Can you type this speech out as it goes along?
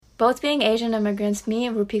Both being Asian immigrants, me,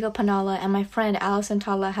 Rupika Panala, and my friend Alison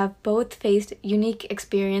Tala have both faced unique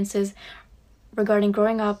experiences regarding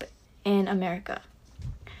growing up in America.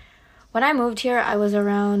 When I moved here, I was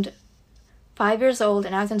around 5 years old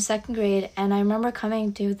and I was in second grade, and I remember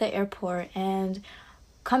coming to the airport and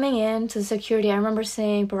coming in to security. I remember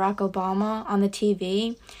seeing Barack Obama on the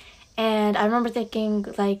TV, and I remember thinking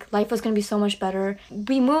like life was going to be so much better.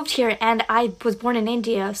 We moved here and I was born in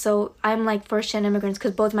India, so I'm like first-gen immigrants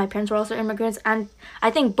because both my parents were also immigrants, and I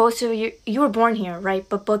think both of you were born here, right?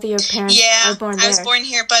 But both of your parents are born there. I was born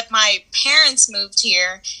here, but my parents moved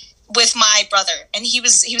here with my brother, and he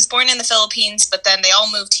was born in the Philippines, but then they all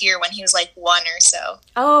moved here when he was like 1 or so.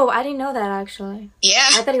 Oh, I didn't know that actually. Yeah.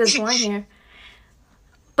 I thought he was born here.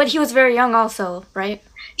 But he was very young also, right?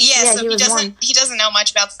 Yeah, so he doesn't know much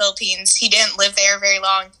about the Philippines. He didn't live there very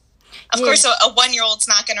long. Of course, a 1-year-old's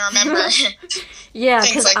not going to remember yeah,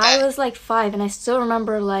 because like I was like 5, and I still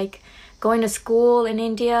remember like going to school in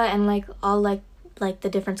India and like all like the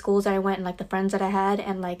different schools that I went and like the friends that I had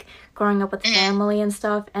and like growing up with family and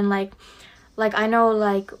stuff. And like I know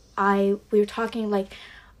like we were talking like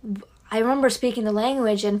I remember speaking the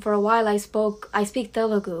language, and for a while I speak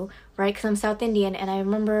Telugu, right? Because I'm South Indian, and I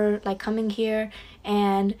remember like coming here,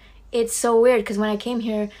 and it's so weird because when I came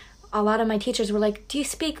here, a lot of my teachers were like, do you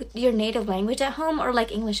speak your native language at home or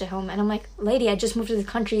like English at home? And I'm like, lady, I just moved to this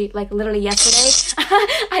country like literally yesterday.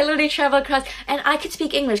 I literally traveled across, and I could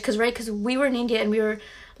speak English because we were in India and we were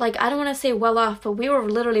like, I don't want to say well off, but we were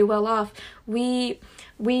literally well off.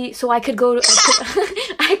 So I could go to,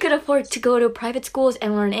 I could afford to go to private schools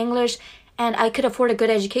and learn English, and I could afford a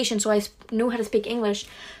good education, so I knew how to speak English.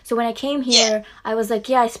 So when I came here, I was like,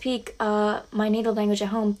 yeah, I speak my native language at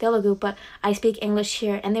home, Telugu, but I speak English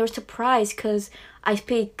here. And they were surprised because I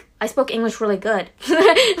spoke English really good.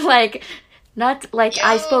 Like, not like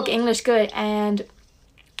I spoke English good. And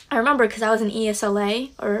I remember because I was in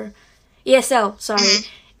ESL, sorry.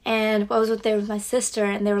 And I was there with my sister,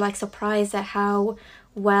 and they were like surprised at how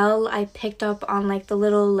well I picked up on like the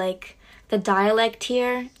little like the dialect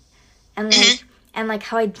here. And like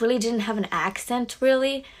how I really didn't have an accent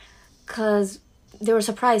really, because they were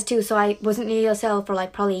surprised too. So I was in ESL for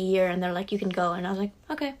like probably a year, and they're like, you can go, and I was like,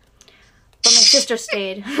 okay. But my sister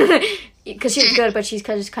stayed because she was good, but she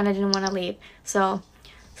just kind of didn't want to leave. So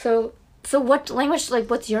what language, like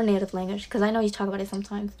what's your native language? Because I know you talk about it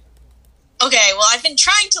sometimes. Okay, well, I've been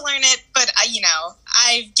trying to learn it, but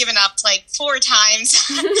I've given up like 4 times.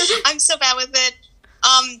 I'm so bad with it.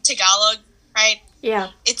 Tagalog, right? Yeah.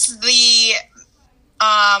 It's the,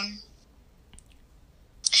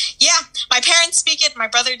 my parents speak it. My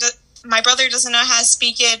brother doesn't know how to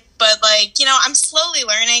speak it, but like, I'm slowly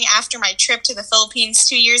learning after my trip to the Philippines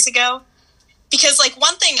 2 years ago. Because like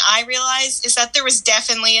one thing I realized is that there was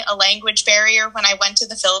definitely a language barrier when I went to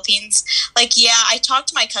the Philippines. Like, I talked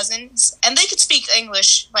to my cousins and they could speak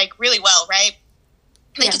English like really well, right?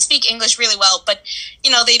 They could speak English really well, but,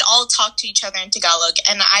 they'd all talk to each other in Tagalog,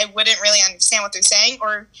 and I wouldn't really understand what they're saying,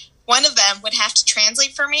 or one of them would have to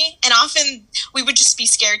translate for me, and often we would just be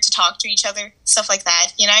scared to talk to each other, stuff like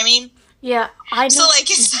that, you know what I mean? Yeah, I know. So,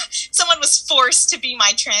 like, if someone was forced to be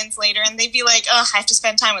my translator, and they'd be like, I have to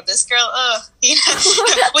spend time with this girl,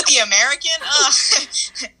 with the American,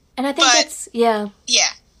 And I think that's, yeah.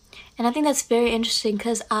 Yeah. And I think that's very interesting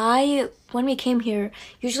because when we came here,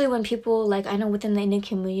 usually when people, like, I know within the Indian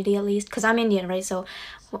community at least, because I'm Indian, right? So,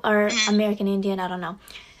 or American Indian, I don't know.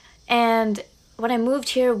 And when I moved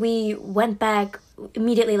here, we went back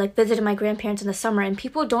immediately, like, visited my grandparents in the summer. And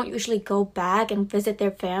people don't usually go back and visit their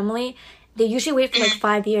family. They usually wait for, like,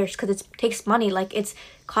 5 years because it takes money. Like, it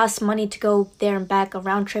costs money to go there and back. A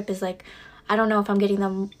round trip is, like, I don't know if I'm getting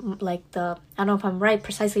them, like, I don't know if I'm right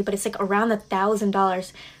precisely, but it's, like, around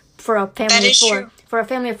 $1,000 for a family of 4. True. For a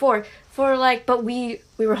family of 4. But we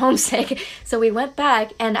were homesick, so we went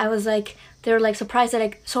back, and I was like, they were like surprised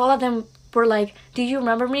that so all of them were like, do you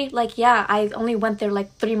remember me? Like, yeah, I only went there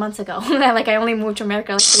like 3 months ago. Like, I only moved to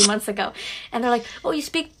America like 3 months ago. And they're like, oh, you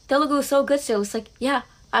speak Telugu so good still. It's like, yeah.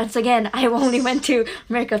 Once again, I only went to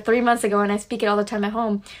America 3 months ago, and I speak it all the time at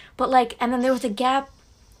home. But like, and then there was a gap.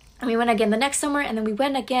 And we went again the next summer, and then we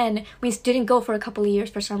went again. We didn't go for a couple of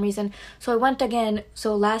years for some reason. So I went again.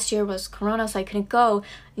 So last year was Corona, so I couldn't go.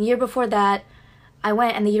 The year before that, I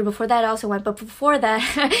went, and the year before that I also went. But before that,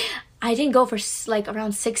 I didn't go for like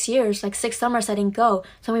around 6 years, like 6 summers I didn't go.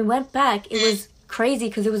 So when we went back, it was crazy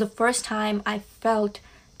because it was the first time I felt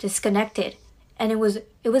disconnected. And it was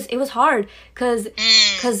hard because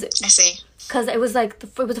I see. Because it was like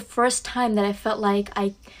it was the first time that I felt like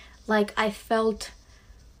I felt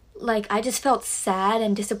like I just felt sad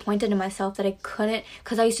and disappointed in myself that I couldn't,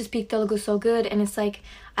 because I used to speak Telugu so good, and it's like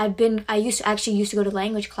I used to go to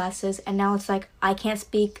language classes, and now it's like I can't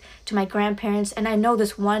speak to my grandparents. And I know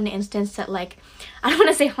this one instance that, like, I don't want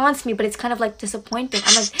to say haunts me, but it's kind of like disappointing.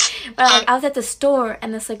 I was at the store,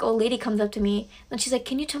 and this like old lady comes up to me, and she's like,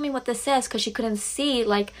 "Can you tell me what this says?" Because she couldn't see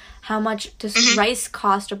like how much this rice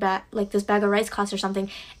cost, or this bag of rice cost or something,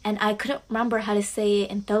 and I couldn't remember how to say it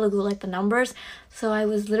in Telugu, like the numbers. So I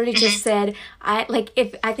was literally just said, I think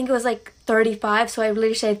it was like 35, so I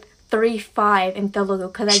literally said 35 in Telugu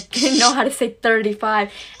because I didn't know how to say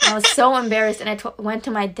 35, and I was so embarrassed, and I went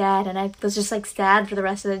to my dad, and I was just like sad for the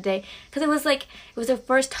rest of the day because it was the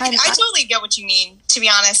first time. I totally get what you mean, to be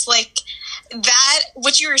honest. Like, that,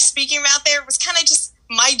 what you were speaking about there was kind of just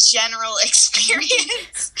my general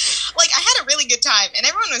experience. Like, I had a really good time, and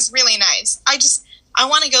everyone was really nice. I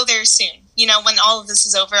want to go there soon. You know, when all of this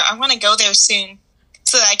is over, I want to go there soon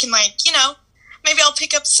so that I can, like, you know, maybe I'll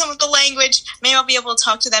pick up some of the language. Maybe I'll be able to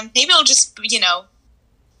talk to them. Maybe I'll just, you know,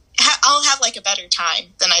 I'll have like a better time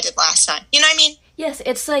than I did last time. You know what I mean? Yes,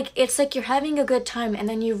 it's like you're having a good time, and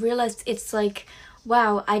then you realize it's like,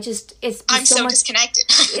 wow, I'm so disconnected.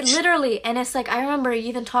 Literally, and it's like I remember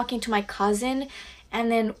even talking to my cousin,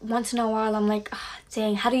 and then once in a while I'm like, oh,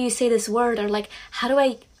 dang, how do you say this word? Or like, how do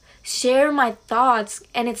I share my thoughts?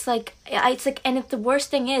 And it's like, and if the worst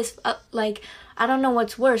thing is, like, I don't know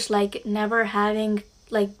what's worse, like never having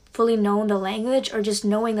like fully known the language, or just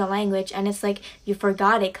knowing the language and it's like you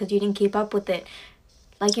forgot it because you didn't keep up with it.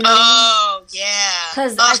 Like, you know what I mean? Yeah.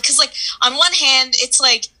 Because like on one hand, it's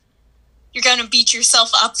like you're gonna beat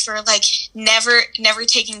yourself up for like never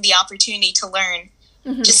taking the opportunity to learn.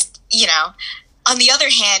 Mm-hmm. Just, you know. On the other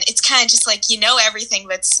hand, it's kind of just like you know everything,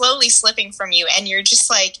 but slowly slipping from you, and you're just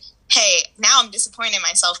like, hey, now I'm disappointed in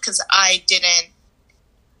myself because I didn't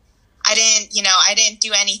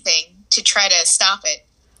do anything to try to stop it.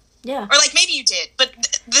 Yeah. Or like maybe you did, but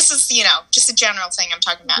this is, you know, just a general thing I'm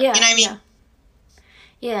talking about. Yeah, you know what I mean?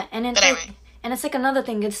 Yeah, and then anyway. And it's like another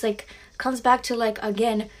thing. It's like comes back to like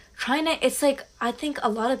again it's like I think a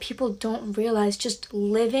lot of people don't realize just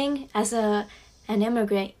living as an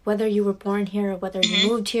immigrant, whether you were born here or whether you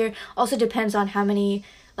moved here, also depends on how many,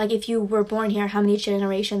 like if you were born here, how many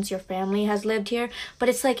generations your family has lived here. But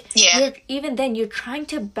it's like even then you're trying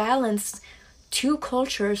to balance two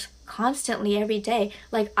cultures constantly every day.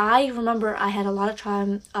 Like I remember I had a lot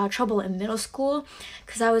of trouble in middle school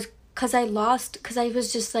because I was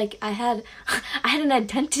just like I had an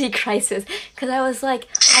identity crisis because I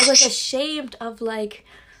was ashamed of like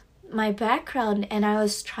my background, and I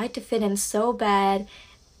was tried to fit in so bad,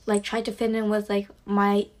 like tried to fit in with like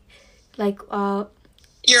my like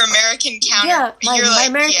your American counter. Yeah, my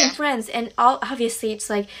American friends, and obviously it's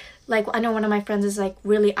like I know one of my friends is like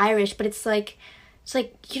really Irish, but it's like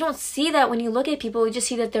you don't see that when you look at people. You just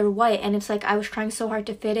see that they're white, and it's like I was trying so hard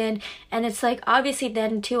to fit in, and it's like obviously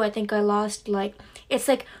then too I think I lost like it's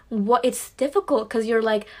like it's difficult because you're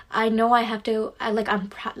like I know I have to I'm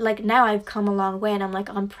proud, like now I've come a long way, and I'm like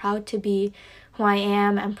I'm proud to be who I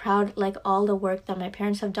am. I'm proud like all the work that my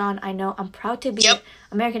parents have done. I know I'm proud to be an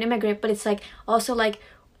American immigrant, but it's like also like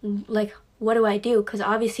what do I do? Because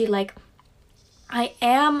obviously like I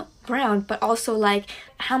am brown, but also like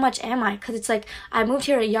how much am I? Because it's like I moved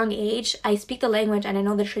here at a young age, I speak the language and I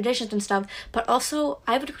know the traditions and stuff, but also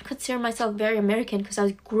I would consider myself very American because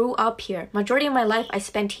I grew up here. Majority of my life I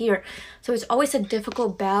spent here, so it's always a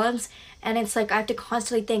difficult balance. And it's like I have to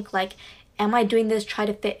constantly think like, am I doing this try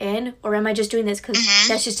to fit in, or am I just doing this because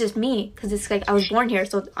that's just me? Because it's like I was born here,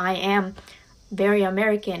 so I am very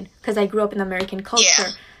American because I grew up in the American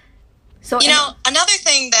culture. So you know, another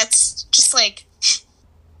thing that's just like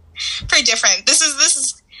pretty different. This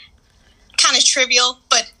is kind of trivial,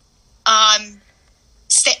 but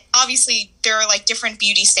obviously there are like different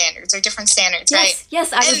beauty standards or different standards, right?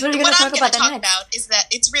 Yes, I was really going to talk about that next. What I'm going to talk about is that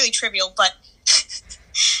it's really trivial, but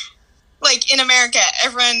like in America,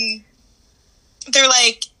 everyone, they're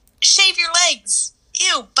like, shave your legs.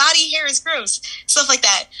 Ew, body hair is gross. Stuff like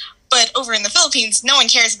that. But over in the Philippines, no one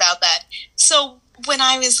cares about that. So when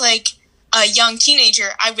I was like a young teenager,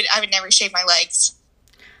 I would never shave my legs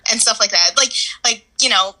and stuff like that. Like, you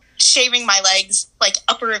know, shaving my legs, like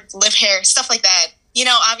upper lip hair, stuff like that. You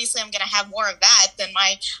know, obviously I'm going to have more of that than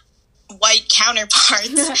my white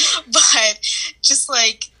counterparts, but just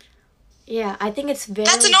like... Yeah, I think it's very...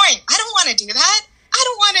 That's annoying. I don't want to do that.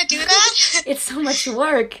 It's so much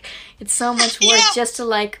work. It's so much work just to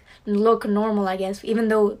like look normal, I guess, even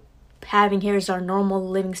though having hair is our normal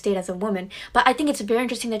living state as a woman. But I think it's very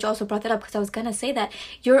interesting that you also brought that up because I was going to say that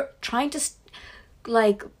you're trying to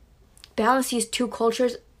like balance these two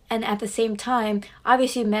cultures, and at the same time,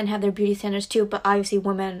 obviously men have their beauty standards too, but obviously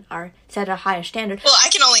women are set at a higher standard. Well, I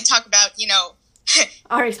can only talk about,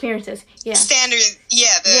 our experiences. Yeah. Standard,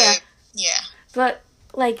 yeah. But,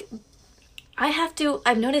 like,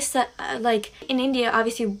 I've noticed that, like, in India,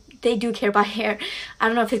 obviously, they do care about hair. I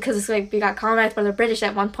don't know if it's because it's, like, we got colonized by the British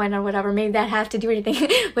at one point or whatever. Maybe that have to do anything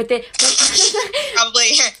with it. But,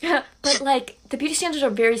 probably. But, like, the beauty standards are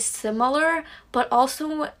very similar, but also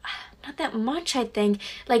not that much, I think.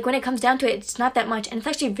 Like, when it comes down to it, it's not that much. And it's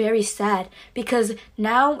actually very sad because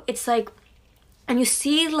now it's, like, and you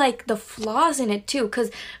see, like, the flaws in it, too.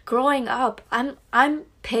 Because growing up, I'm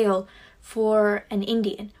pale for an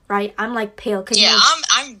Indian, right? I'm like pale. Cause, yeah,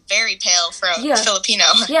 I'm very pale for a Filipino.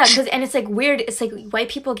 Yeah, and it's like weird. It's like white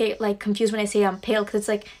people get like confused when I say I'm pale because it's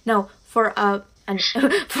like no, for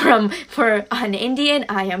an Indian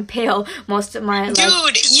I am pale most of my life.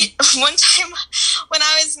 Dude, one time when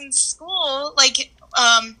I was in school, like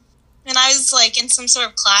and I was like in some sort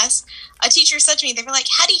of class, a teacher said to me, they were like,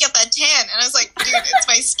 "How do you get that tan?" And I was like, "Dude, it's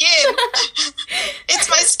my skin. It's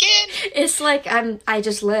my skin." It's like I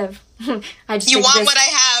just live. I just you want what I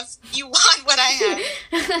have. You want what I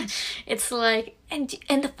have. It's like and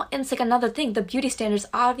it's like another thing. The beauty standards,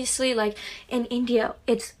 obviously, like in India,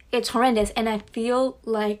 it's horrendous, and I feel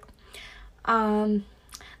like I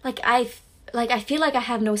feel like I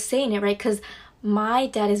have no say in it, right? Because my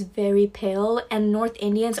dad is very pale, and North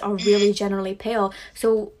Indians are really generally pale.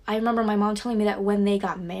 So I remember my mom telling me that when they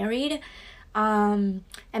got married, and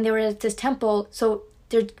they were at this temple, so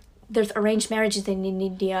there's arranged marriages in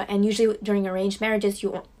India, and usually during arranged marriages,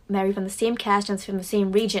 you marry from the same caste and from the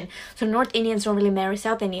same region. So North Indians don't really marry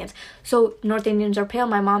South Indians. So North Indians are pale.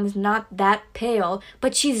 My mom is not that pale,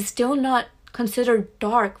 but she's still not considered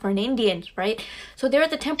dark for an Indian, right? So they're at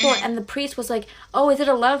the temple, and the priest was like, "Oh, is it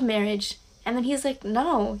a love marriage?" And then he's like,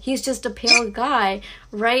 "No, he's just a pale guy,"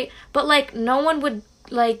 right? But like no one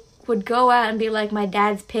would go out and be like, "My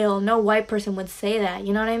dad's pale." No white person would say that,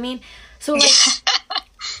 you know what I mean? So like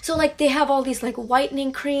so like they have all these like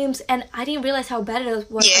whitening creams, and I didn't realize how bad it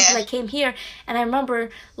was until I came here. And I remember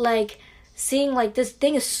like seeing like this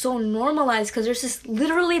thing is so normalized because there's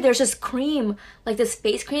this cream, like this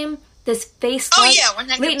face cream, this face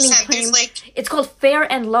 100%. cream. Like, it's called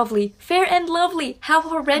Fair and Lovely. Fair and Lovely. How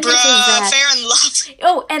horrendous is that? Fair and Lovely.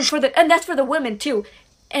 Oh, and that's for the women too,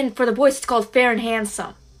 and for the boys it's called Fair and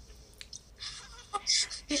Handsome.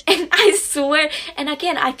 And I swear, and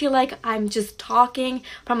again, I feel like I'm just talking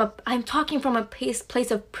from a place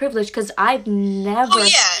of privilege because I've never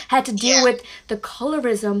had to deal with the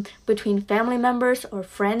colorism between family members or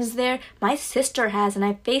friends there. My sister has, and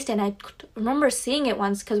I faced it, and I remember seeing it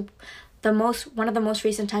once because one of the most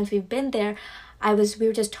recent times we've been there, we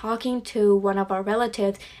were just talking to one of our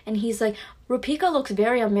relatives, and he's like, "Rupika looks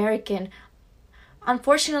very American.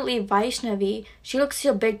 Unfortunately, Vaishnavi, she looks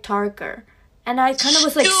a bit darker." And I kind of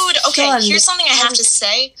was like, "Dude, okay, stunned. Here's something I have to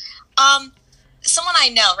say. Someone I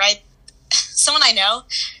know, right? Someone I know,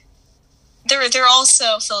 they're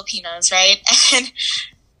also Filipinos, right? And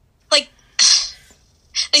like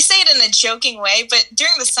they say it in a joking way, but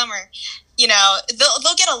during the summer,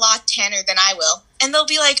 they'll get a lot tanner than I will, and they'll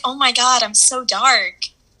be like, "Oh my God, I'm so dark."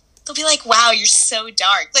 They'll be like, "Wow, you're so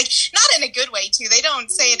dark." Like not in a good way too. They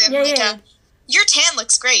don't say it in "Your tan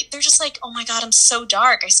looks great." They're just like, "Oh my God, I'm so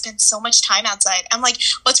dark. I spent so much time outside." I'm like,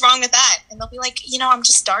 "What's wrong with that?" And they'll be like, "I'm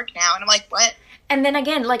just dark now." And I'm like, "What?" And then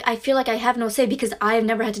again, like, I feel like I have no say because I've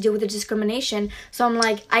never had to deal with the discrimination. So I'm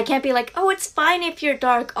like, I can't be like, "Oh, it's fine if you're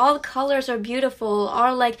dark. All colors are beautiful." Or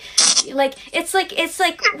it's like,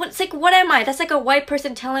 what am I? That's like a white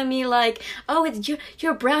person telling me like, "Oh,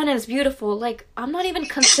 you're brown and it's beautiful." Like, I'm not even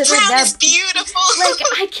considered brown that is beautiful. Like,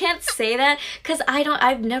 I can't say that because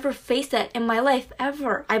I've never faced that in my life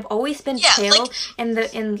ever. I've always been pale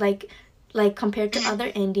compared to other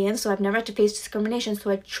Indians, so I've never had to face discrimination, so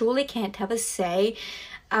I truly can't have a say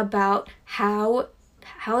about how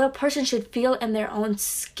a person should feel in their own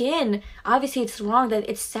skin. Obviously,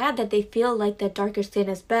 it's sad that they feel like that darker skin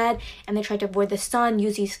is bad, and they try to avoid the sun,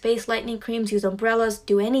 use these face lightening creams, use umbrellas,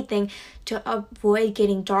 do anything to avoid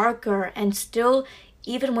getting darker, and still,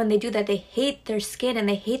 even when they do that, they hate their skin, and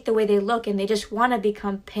they hate the way they look, and they just want to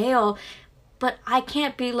become pale. But I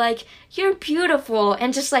can't be like, "You're beautiful,"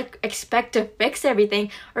 and just like expect to fix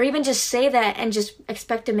everything, or even just say that and just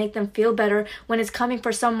expect to make them feel better when it's coming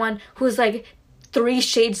for someone who's like 3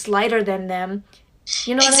 shades lighter than them.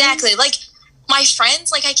 You know exactly. what I mean? Like my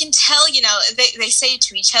friends, like I can tell, they say it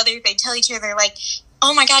to each other. They tell each other like,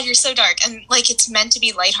 "Oh my God, you're so dark," and like it's meant to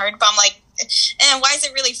be lighthearted. But I'm like, and why is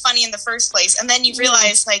it really funny in the first place? And then you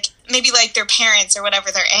realize like maybe like their parents or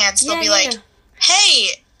whatever, their aunts, they'll be like,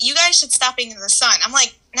 "Hey, you guys should stop being in the sun. I'm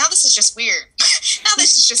like, now this is just weird. Now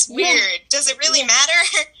this is just weird. Does it really matter?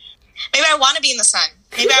 Maybe I want to be in the sun.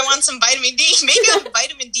 Maybe I want some vitamin D. Maybe I'm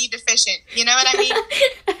vitamin D deficient. You know what I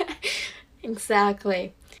mean?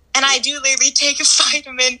 Exactly. And I do literally take a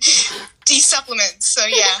vitamin D supplement. So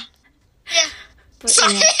yeah. Yeah. But,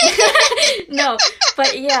 Sorry. yeah. No,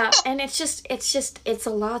 but yeah, and it's a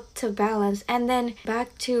lot to balance. And then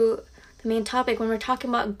back to the main topic, when we're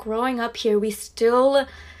talking about growing up here, we still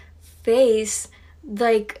face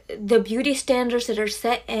like the beauty standards that are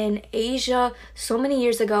set in Asia so many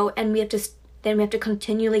years ago, and we have to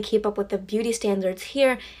continually keep up with the beauty standards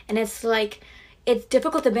here. And it's like, it's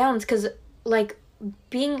difficult to balance because like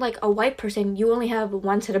being like a white person, you only have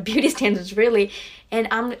one set of beauty standards really, and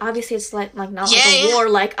I'm obviously it's like not like a war,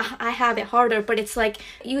 like I have it harder, but it's like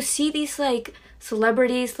you see these like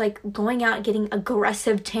celebrities like going out and getting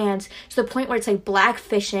aggressive tans to the point where it's like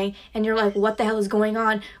blackfishing, and you're like, what the hell is going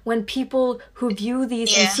on? When people who view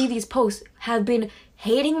these and see these posts have been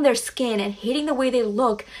hating their skin and hating the way they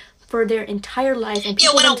look for their entire life. And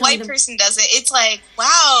when a white person does it, it's like,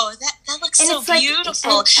 wow, that looks so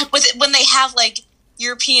beautiful. When they have like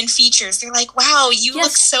European features, they're like, wow, you look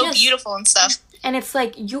so beautiful and stuff. And it's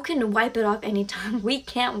like, you can wipe it off anytime. We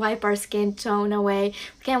can't wipe our skin tone away.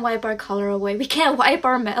 We can't wipe our color away. We can't wipe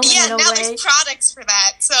our melanin away. Yeah, now there's products for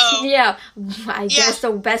that, so... Yeah, I guess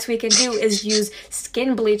the best we can do is use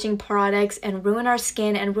skin bleaching products and ruin our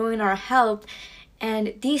skin and ruin our health.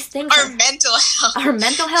 And these things Our mental health. Our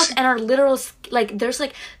mental health and our literal... Like, there's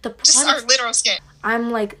like... Just our literal skin. I'm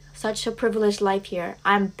like... such a privileged life here.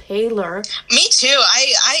 I'm paler. Me too.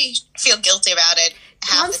 I feel guilty about it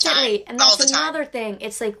constantly, the time. And that's another thing.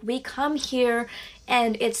 It's like we come here,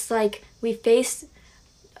 and it's like we face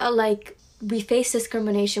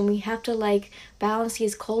discrimination. We have to like balance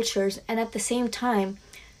these cultures, and at the same time,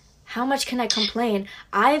 how much can I complain?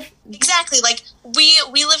 Exactly, like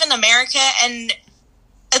we live in America, and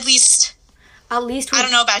at least I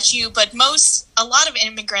don't know about you, but a lot of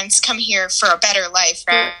immigrants come here for a better life,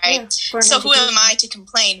 right? So who am I to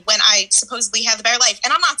complain when I supposedly have a better life?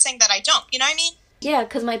 And I'm not saying that I don't, you know what I mean? Yeah,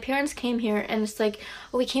 because my parents came here, and it's like,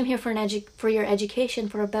 oh, we came here for your education,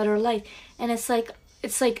 for a better life. And it's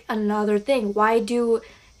like another thing. Why do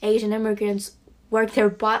Asian immigrants work their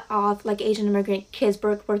butt off, like Asian immigrant kids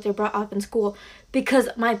work their butt off in school? Because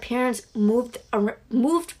my parents moved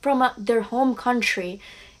from their home country,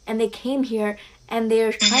 and they came here, and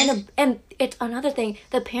they're trying to, and it's another thing,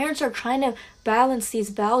 the parents are trying to balance these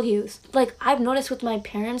values. Like, I've noticed with my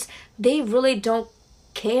parents, they really don't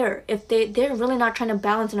care if they're really not trying to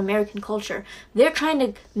balance an American culture. They're trying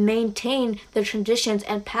to maintain their traditions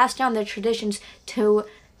and pass down their traditions to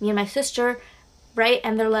me and my sister, right?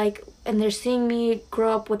 And they're seeing me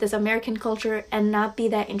grow up with this American culture and not be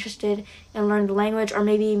that interested in learning the language, or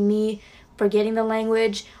maybe me forgetting the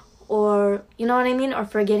language, or you know what I mean, or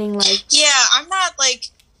forgetting like... Yeah, I'm not like...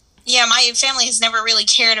 Yeah, my family has never really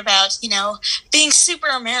cared about, being super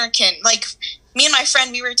American. Like, me and my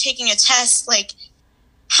friend, we were taking a test, like,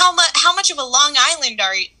 how much of a Long Islander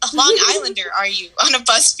are you on a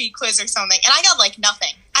BuzzFeed quiz or something? And I got, like,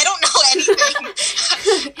 nothing. I don't know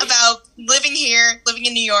anything about living here, living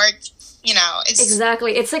in New York. It's...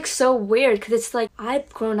 Exactly. It's, like, so weird, because it's like, I've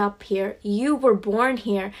grown up here. You were born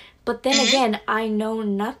here. But then again, I know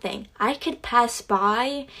nothing. I could pass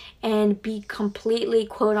by and be completely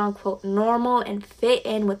quote-unquote normal and fit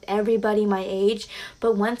in with everybody my age.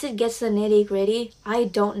 But once it gets to the nitty-gritty, I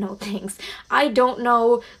don't know things. I don't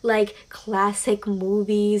know, like, classic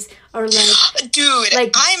movies or, like... Dude,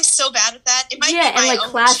 like, I am so bad at that. It might be my and,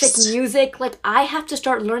 like, classic music. Like, I have to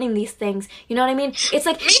start learning these things. You know what I mean? It's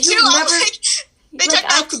like... Me too! They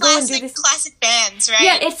talk about classic bands, right?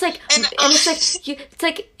 Yeah, it's like,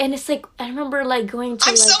 I remember, like, going to,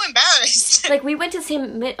 I'm so embarrassed. Like, we went to the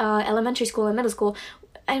same elementary school and middle school.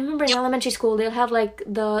 I remember in elementary school, they'll have, like,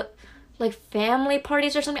 the, like, family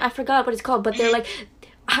parties or something. I forgot what it's called, but they're like,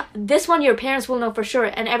 this one your parents will know for sure.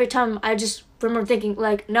 And every time I just remember thinking,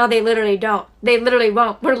 like, no, they literally don't. They literally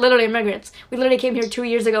won't. We're literally immigrants. We literally came here 2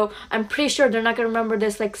 years ago. I'm pretty sure they're not going to remember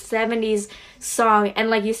this, like, 70s song. And,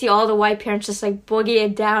 like, you see all the white parents just, like, boogie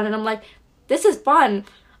it down. And I'm like, this is fun,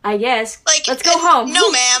 I guess. Like, let's go home.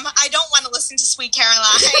 No, ma'am. I don't want to listen to Sweet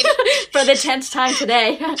Caroline. For the 10th time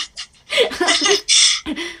today.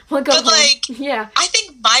 We'll go home. Like, yeah. I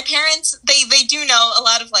think my parents, they do know a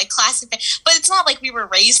lot of, like, classic, but it's not like we were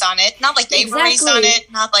raised on it. Not like they were raised on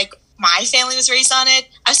it. Not like my family was raised on it.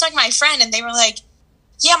 I was talking to my friend, and they were like,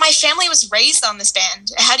 yeah, my family was raised on this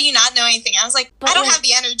band. How do you not know anything? I was like, I don't have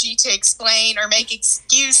the energy to explain or make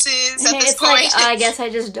excuses at this point. Like, I guess I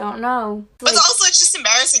just don't know. But also, it's just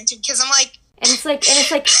embarrassing, too, because I'm like,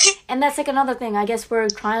 And that's like another thing. I guess we're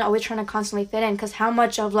always trying to constantly fit in, because how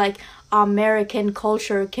much of like American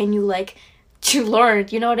culture can you like to learn?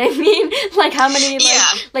 You know what I mean? Like how many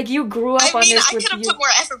like you grew up on this. I could have put more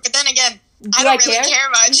effort, but then again, I don't really care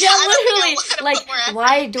much. Yeah, literally. Like,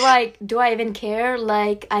 why do I even care?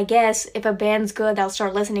 Like, I guess if a band's good, I'll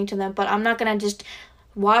start listening to them. But I'm not gonna just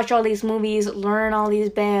watch all these movies, learn all these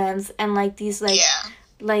bands, and like these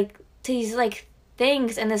these like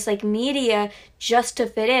things and this like media just to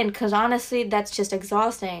fit in. Because honestly, that's just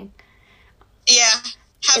exhausting. Yeah,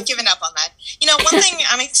 I've given up on that. You know, one thing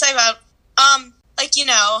I'm excited about, like, you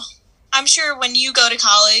know, I'm sure when you go to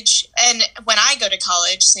college and when I go to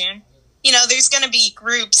college soon, you know, there's going to be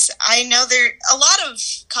groups. I know a lot of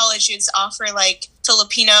colleges offer like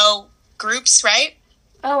Filipino groups, right?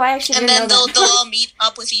 Oh, I actually didn't know that. And then they'll all meet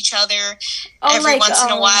up with each other every once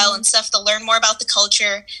in a while and stuff. They'll learn more about the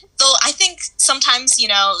culture. I think sometimes, you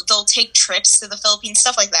know, they'll take trips to the Philippines,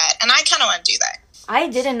 stuff like that. And I kind of want to do that. I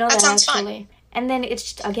didn't know that sounds actually. Fun. And then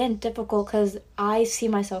it's, again, difficult because I see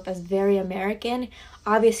myself as very American.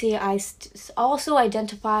 Obviously, I also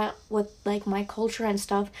identify with, like, my culture and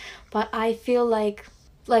stuff. But I feel like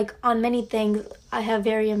on many things, I have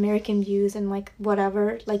very American views and, like,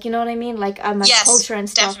 whatever. Like, you know what I mean? Like, my culture and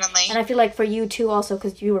stuff. Definitely. And I feel like for you, too, also,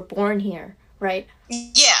 because you were born here, right?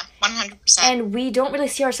 Yeah, 100%. And we don't really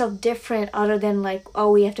see ourselves different other than, like,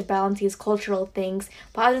 oh, we have to balance these cultural things.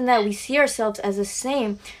 But other than that, we see ourselves as the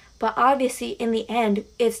same. But obviously, in the end,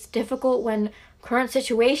 it's difficult when current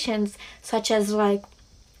situations, such as, like,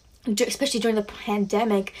 especially during the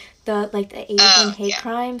pandemic, the Asian hate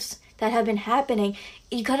crimes that have been happening,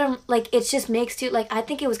 you gotta, like, it just makes you, like, I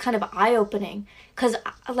think it was kind of eye-opening. Because,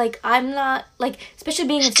 like, I'm not, like, especially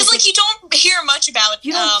being... Because, like, you don't hear much about...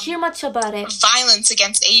 You don't hear much about it. Violence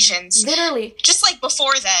against Asians. Literally. Just, like,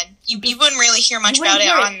 before then. You wouldn't really hear much about it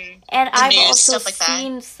on and the I've news, also stuff like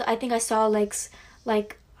seen, that. I think I saw, like,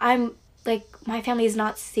 I'm, like, my family is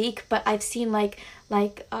not Sikh, but I've seen,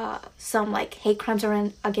 some, like, hate crimes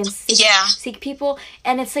against Sikh people.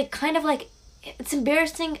 And it's, like, kind of, like, it's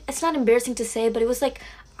embarrassing. It's not embarrassing to say, but it was, like,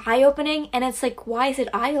 eye-opening. And it's, like, why is it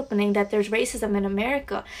eye-opening that there's racism in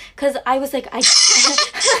America? Because I was, like,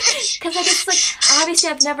 because, like, it's, like, obviously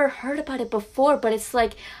I've never heard about it before, but it's,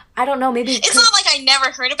 like, I don't know, maybe... It's not like I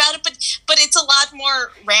never heard about it, but it's a lot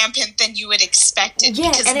more rampant than you would expect it,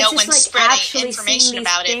 because and no one's like, spreading information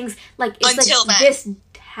about things, it like, it's until like, then. This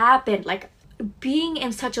happened, like, being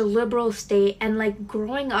in such a liberal state and, like,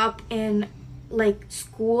 growing up in, like,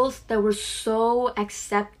 schools that were so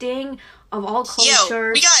accepting of all cultures.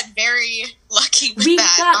 Yo, we got very lucky with that, We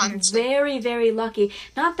got honestly. very, very lucky.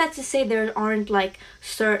 Not that to say there aren't, like,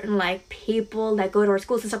 certain, like, people that go to our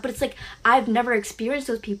schools and stuff, but it's, like, I've never experienced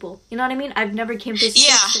those people. You know what I mean? I've never came to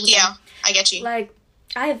Yeah, them. I get you. Like,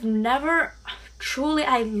 I've never truly,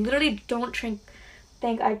 I literally don't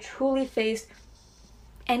think I truly faced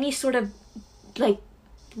any sort of, like,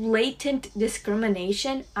 blatant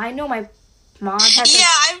discrimination. I know my mom has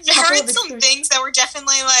I've heard some things that were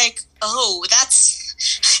definitely like, oh, that's...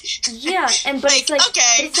 Yeah, but like, it's like,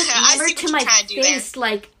 okay, it's like I never see to what my you're trying to do face, there.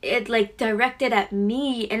 like, it, like, directed at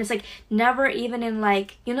me, and it's like, never even in,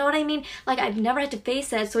 like, you know what I mean? Like, I've never had to face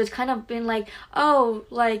that, so it's kind of been like, oh,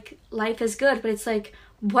 like, life is good, but it's like,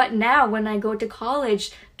 what now when I go to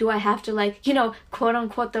college? Do I have to, like, you know, quote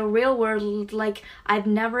unquote the real world? Like, I've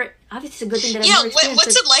never, obviously it's a good thing that I've never experienced.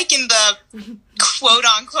 What's it like in the quote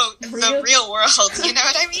unquote the real world? You know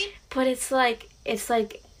what I mean? But it's like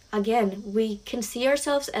again, we can see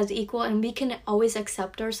ourselves as equal, and we can always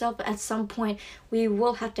accept ourselves. At some point, we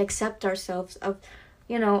will have to accept ourselves of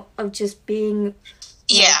just being.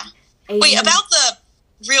 Yeah. Wait, about the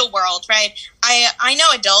real world, right? I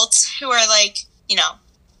know adults who are like, you know,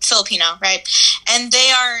 Filipino, right? And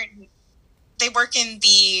they work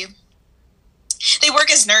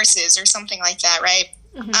as nurses or something like that, right?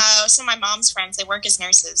 Mm-hmm. Some of my mom's friends, they work as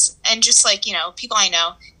nurses. And just like, you know, people I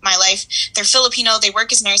know in my life, they're Filipino, they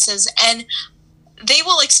work as nurses, and they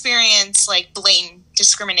will experience, like, blatant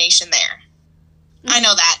discrimination there. Mm-hmm. I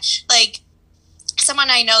know that. Like, someone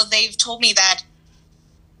I know, they've told me that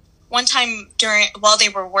one time while they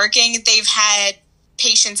were working, they've had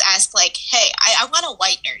patients ask, like, hey, I want a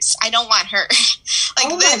white nurse. I don't want her. Like,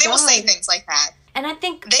 they will say things like that. And I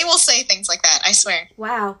think... They will say things like that, I swear.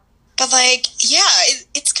 Wow. But, like, yeah,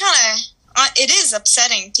 it's kind of... it is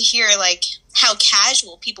upsetting to hear, like, how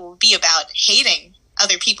casual people will be about hating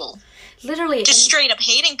other people. Literally. Just straight up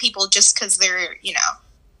hating people just because they're, you know,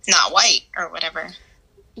 not white or whatever.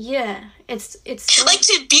 Yeah, it's like,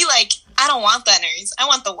 to be like, I don't want that nurse. I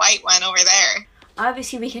want the white one over there.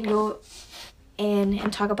 Obviously, we can go in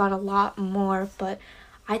and talk about a lot more, but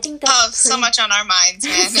I think that's so much on our minds,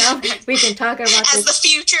 man. So we can talk about as the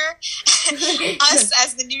future, us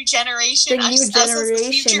as the new generation, us as the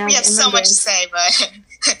future. We have so much to say,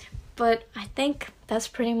 but I think that's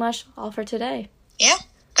pretty much all for today. Yeah.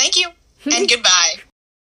 Thank you and goodbye.